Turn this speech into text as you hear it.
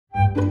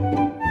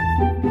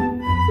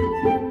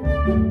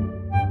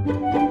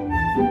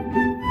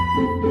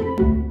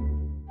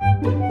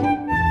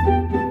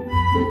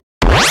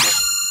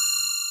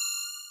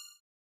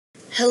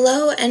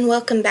Hello and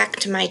welcome back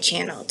to my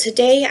channel.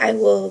 Today I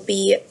will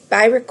be,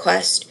 by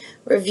request,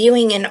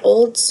 reviewing an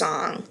old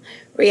song,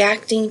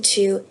 reacting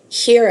to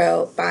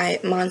Hero by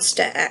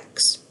MONSTA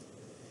X.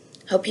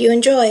 Hope you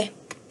enjoy.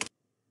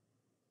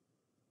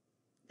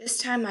 This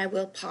time I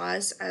will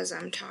pause as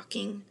I'm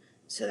talking,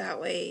 so that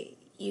way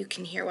you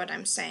can hear what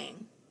I'm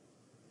saying.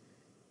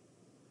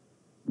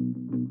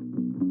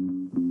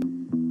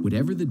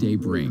 Whatever the day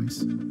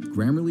brings,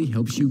 Grammarly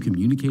helps you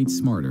communicate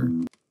smarter.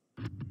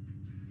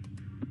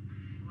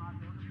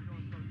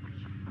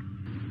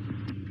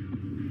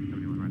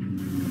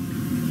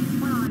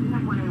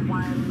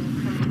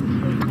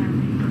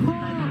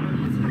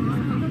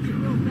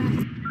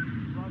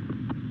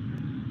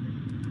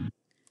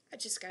 I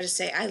just gotta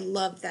say, I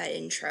love that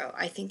intro.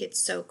 I think it's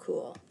so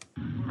cool.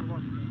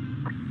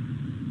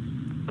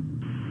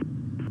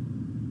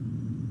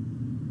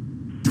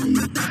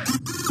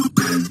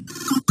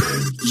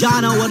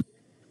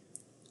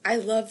 I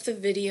love the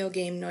video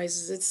game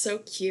noises. It's so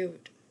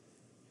cute.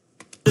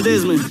 It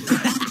is me.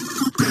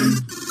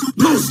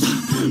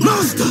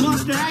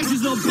 Monster X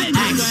is a bitch.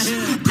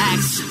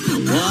 X.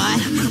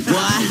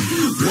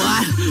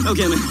 What?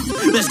 Okay, man.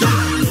 Let's go.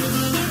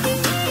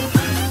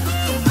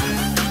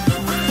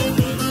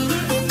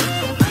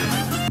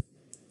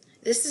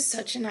 This is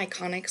such an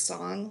iconic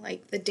song,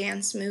 like the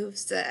dance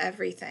moves, the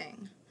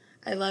everything.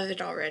 I love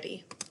it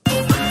already.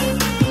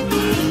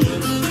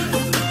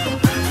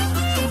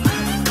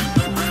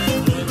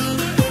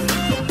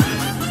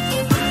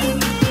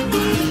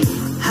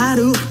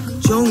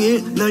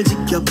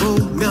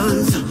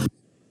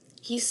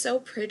 He's so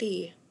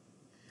pretty.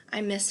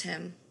 I miss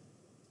him.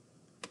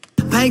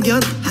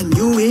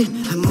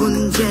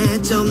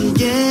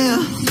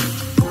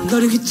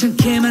 너를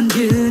귀찮게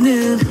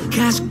만드는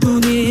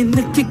가식뿐인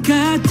늑대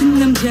같은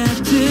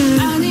남자들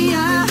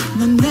아니야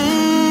넌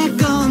내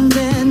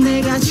건데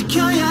내가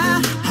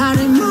지켜야 할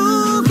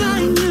의무가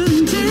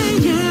있는데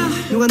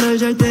yeah. 누가 널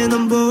잘 때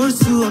넌 볼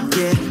수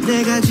없게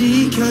내가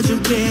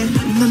지켜줄게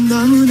넌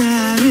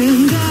너무나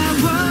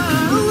아름다워서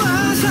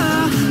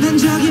난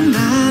저기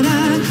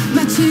많아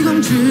마치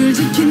공주를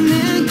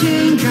지키는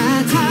king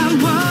같아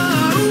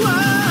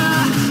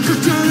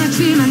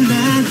걱정하지만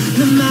난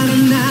너만의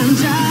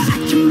남자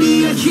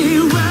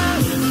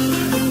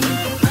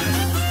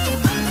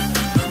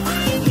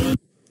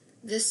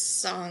This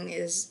song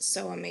is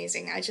so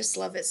amazing. I just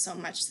love it so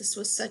much. This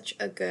was such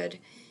a good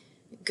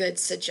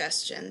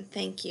suggestion.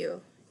 Thank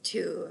you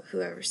to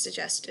whoever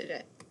suggested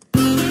it.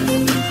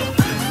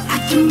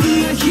 I can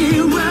be a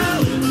hero.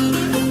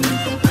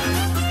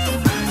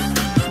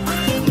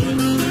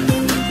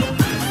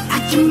 I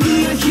can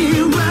be a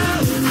hero.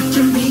 I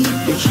can be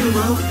a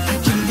hero. I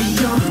can be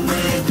your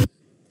man.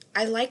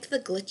 I like the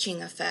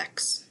glitching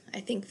effects. I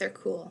think they're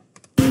cool.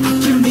 I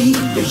can be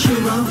your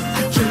hero.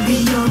 I can be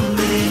your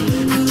man.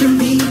 I can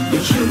be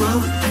your hero.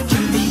 I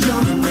can be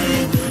your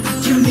man. I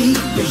can be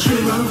your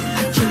hero.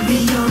 I can be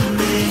your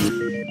man.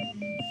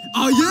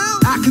 Oh yeah,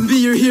 I can be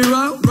your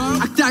hero.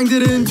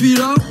 악당들은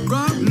뒤로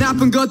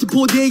나쁜 것들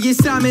포대에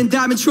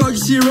싸맨다면 트럭이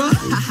싫어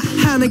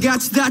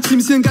하나같이 다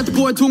짐승 같은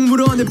보여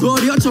동물원에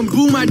버려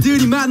전부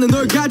말들이 많아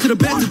널 가지러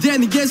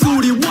뱉어대는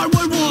개소리 what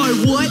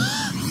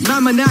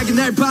만만하게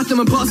날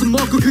봤다만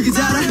벗어먹고 그게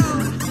자라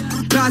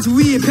바지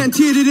위에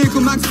팬티를 입고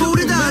막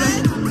소리 달아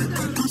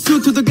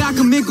수트도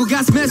가끔 믿고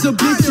가슴에서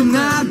빛이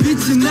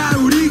나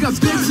우리가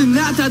빛이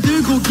나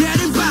다들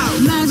고개를 봐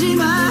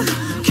마지막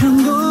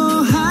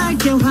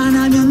경고할게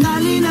화나면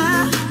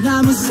난리나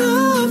나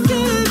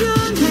무섭게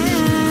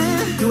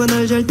변해 누가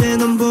널 잘 때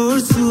넌 볼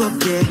수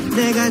없게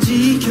내가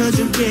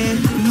지켜줄게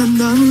넌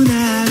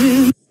너무나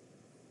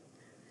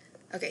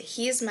Okay,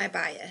 he is my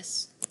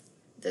bias.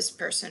 This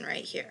person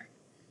right here.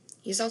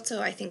 He's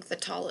also, I think, the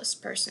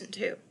tallest person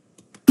too.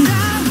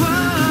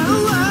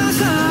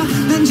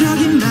 난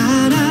저기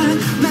많아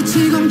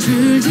마치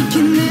공주를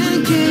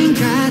지키는 king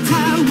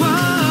같아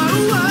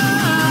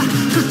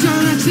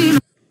걱정하지 마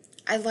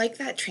I like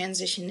that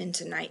transition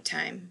into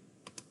nighttime.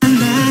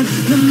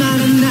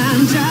 너만의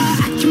남자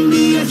I can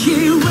be a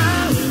hero.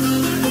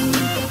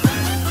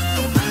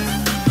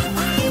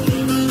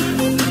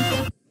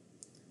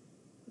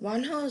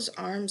 Wonho's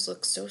arms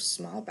looked so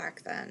small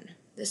back then.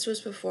 This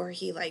was before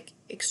he, like,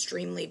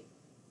 extremely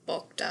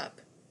bulked up.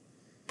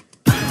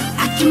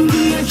 I can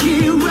be a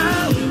hero.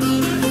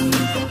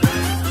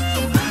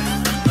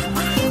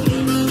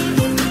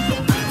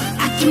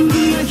 I can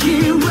be a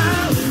hero.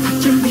 I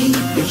can be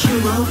a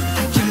hero.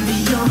 I can be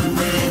your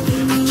man.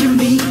 I can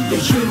be a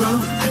hero.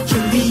 I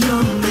can be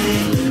your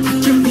man. I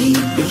can be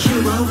a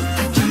hero.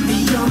 I can be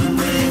your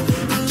man.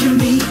 I can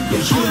be a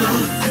hero.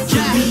 I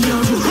can be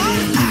your man.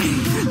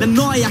 난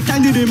너의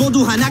악당들을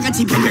모두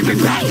하나같이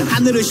뱅뱅뱅뱅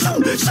하늘을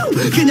슝슝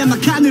그냥 막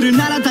하늘을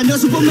날아다녀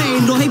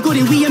슈퍼맨 너의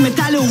꼬리 위에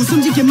매달려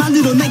웃음 짓게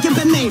만들어 내게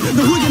뱉네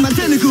너 후회만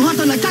되는 그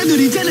어떤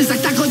악당들이 이제는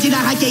싹 다 거지라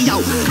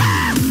할게요.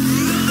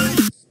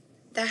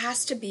 That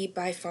has to be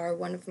by far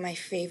one of my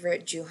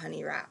favorite Jew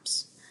Honey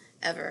raps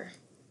ever.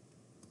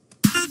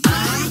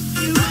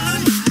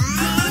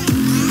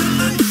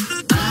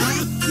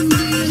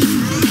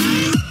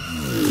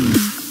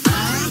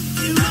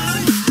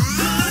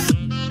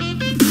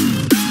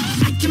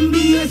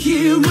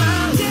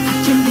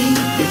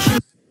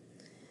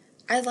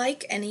 I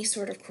like any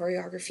sort of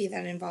choreography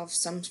that involves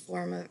some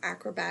form of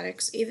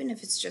acrobatics, even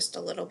if it's just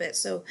a little bit,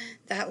 so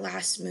that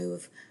last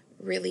move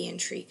really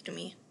intrigued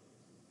me.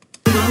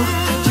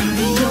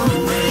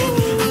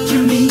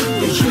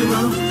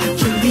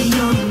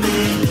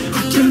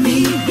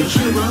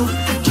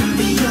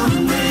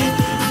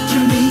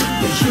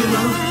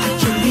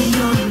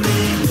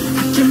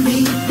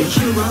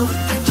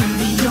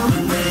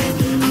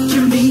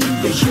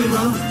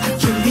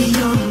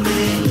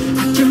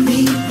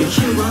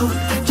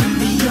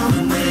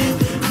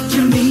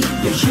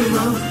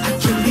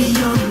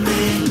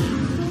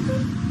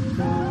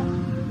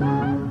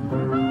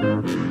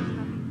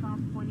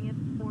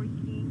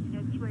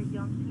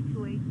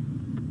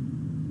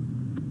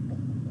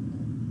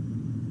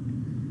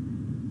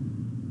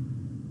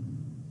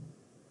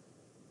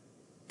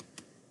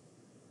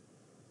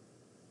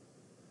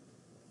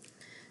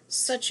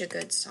 Such a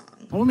good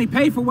song. Only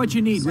pay for what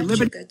you need. Such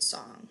a good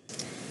song.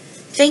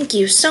 Thank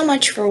you so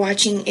much for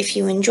watching. If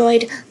you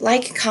enjoyed,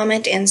 like,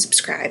 comment, and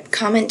subscribe.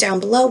 Comment down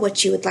below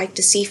what you would like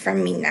to see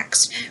from me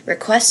next.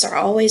 Requests are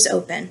always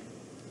open.